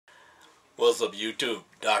What's up, YouTube?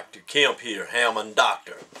 Dr. Kemp here, Hammond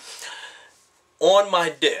Doctor. On my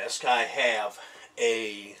desk I have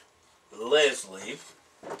a Leslie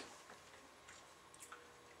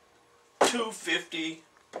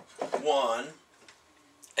 251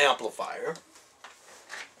 amplifier,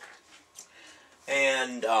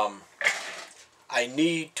 and I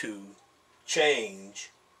need to change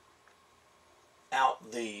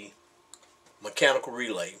out the mechanical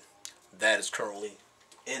relay that is currently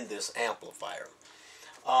in this amplifier.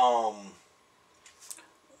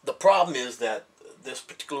 The problem is that this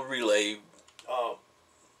particular relay,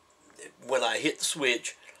 when I hit the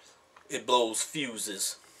switch, it blows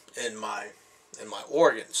fuses in my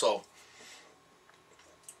organ. So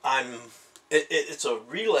it's a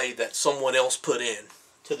relay that someone else put in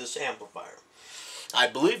to this amplifier. I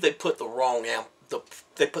believe they put the wrong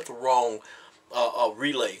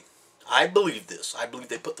relay. I believe this. I believe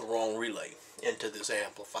they put the wrong relay into this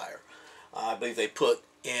amplifier. I believe they put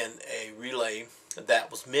in a relay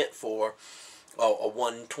that was meant for a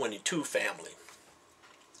 122 family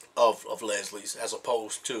of Leslie's, as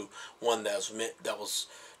opposed to one that was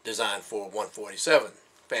designed for a 147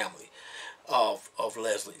 family of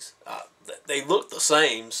Leslie's. They look the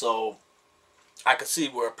same, so I could see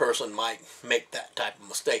where a person might make that type of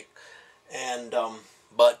mistake. And so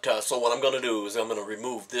what I'm going to do is I'm going to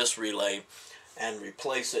remove this relay and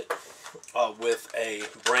replace it with a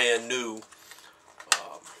brand new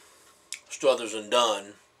Struthers and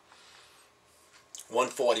Dunn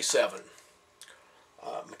 147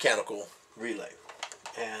 mechanical relay.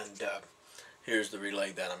 And here's the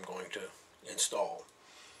relay that I'm going to install.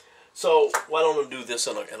 So why don't I do this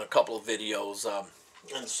in a couple of videos?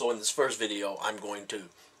 And so in this first video, I'm going to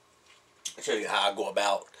show you how I go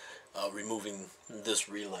about removing this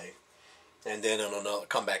relay, and then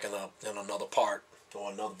come back in another part or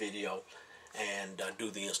another video and do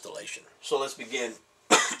the installation. So let's begin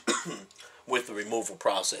with the removal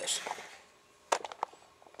process.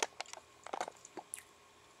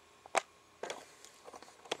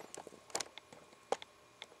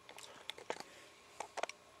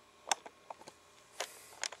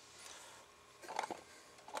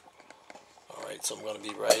 Alright, so I'm going to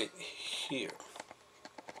be right here.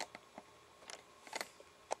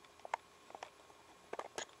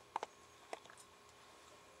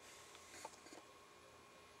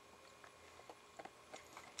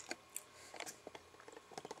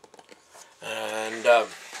 And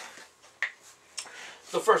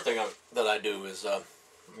the first thing that I do is I'm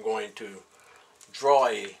going to draw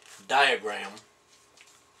a diagram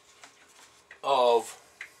of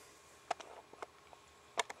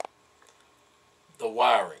the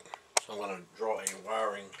wiring. So I'm going to draw a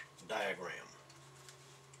wiring diagram.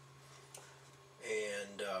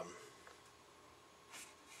 And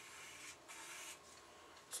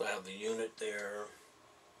so I have the unit there.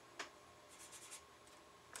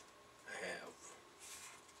 I have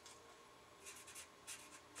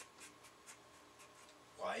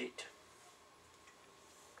white,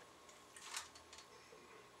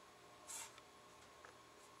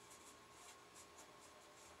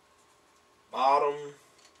 bottom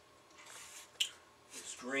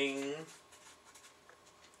is green,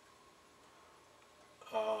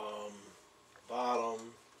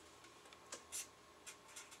 bottom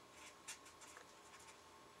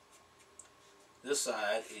this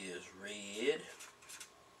side is red,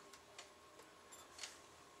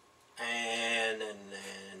 and then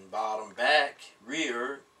bottom back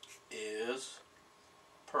rear is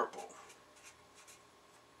purple.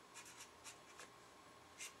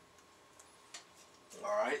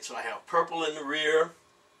 Alright, so I have purple in the rear,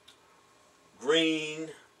 green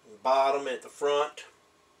bottom at the front,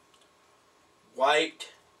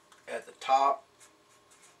 white at the top,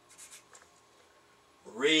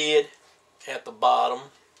 red at the bottom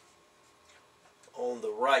on the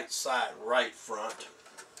right side, right front,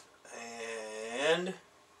 and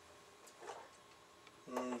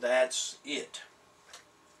that's it.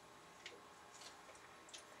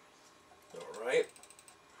 Alright.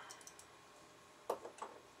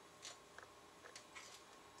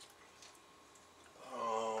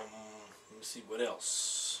 Let me see what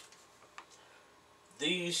else.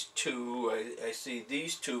 These two, I see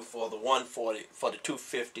these two for the 140, for the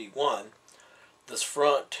 251. This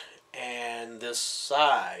front and this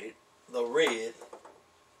side, the red,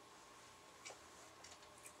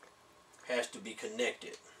 has to be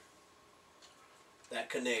connected. That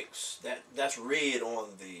connects, that's red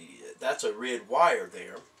on the, that's a red wire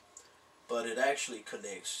there, but it actually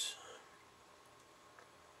connects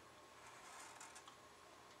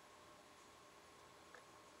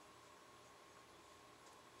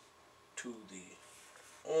to the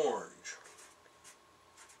orange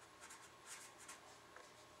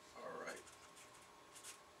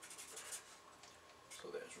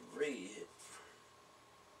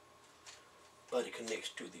but it connects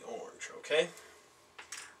to the orange, okay?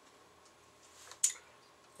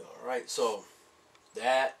 Alright, so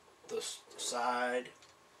that, the side,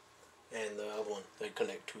 and the other one, they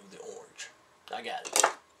connect to the orange. I got it.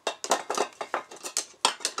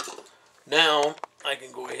 Now, I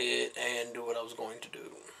can go ahead and do what I was going to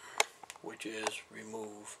do, which is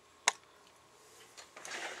remove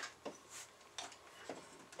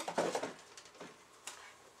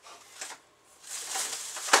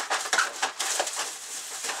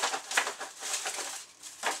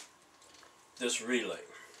this relay.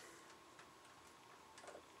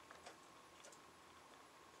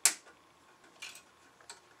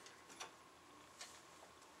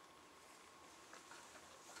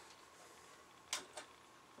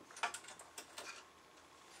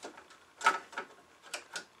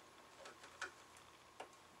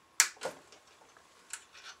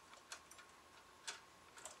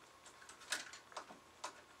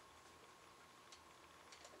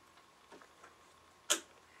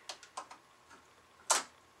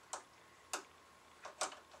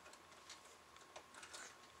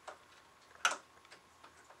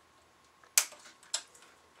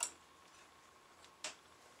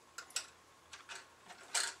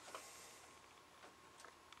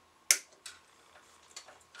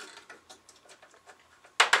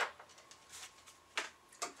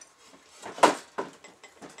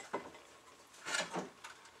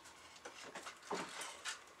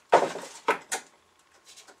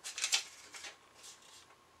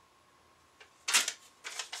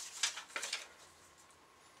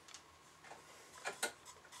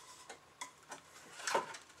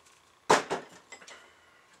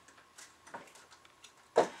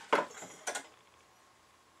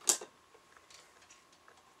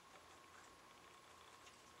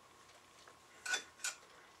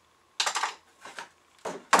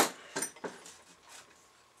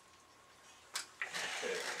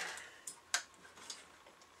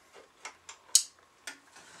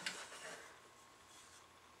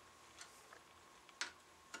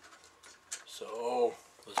 So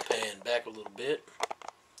let's pan back a little bit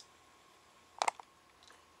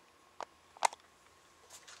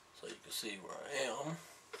so you can see where I am.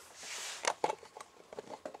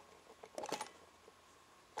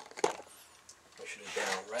 Push it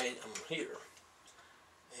down right. I'm here,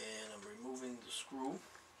 and I'm removing the screw.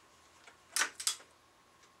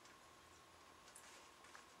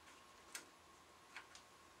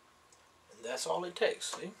 And that's all it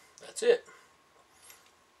takes. See, that's it.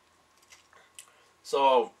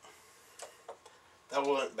 So that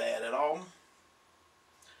wasn't bad at all.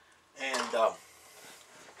 And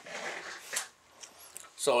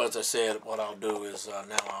so as I said, what I'll do is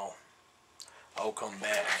now I'll come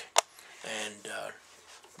back and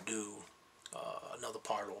do another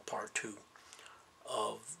part, or part 2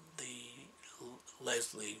 of the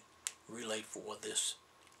Leslie relay for this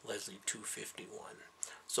Leslie 251.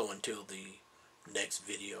 So until the next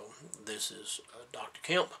video, this is Dr.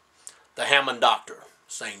 Kemp, the Hammond Doctor,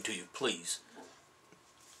 saying to you, please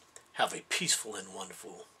have a peaceful and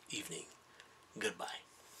wonderful evening. Goodbye.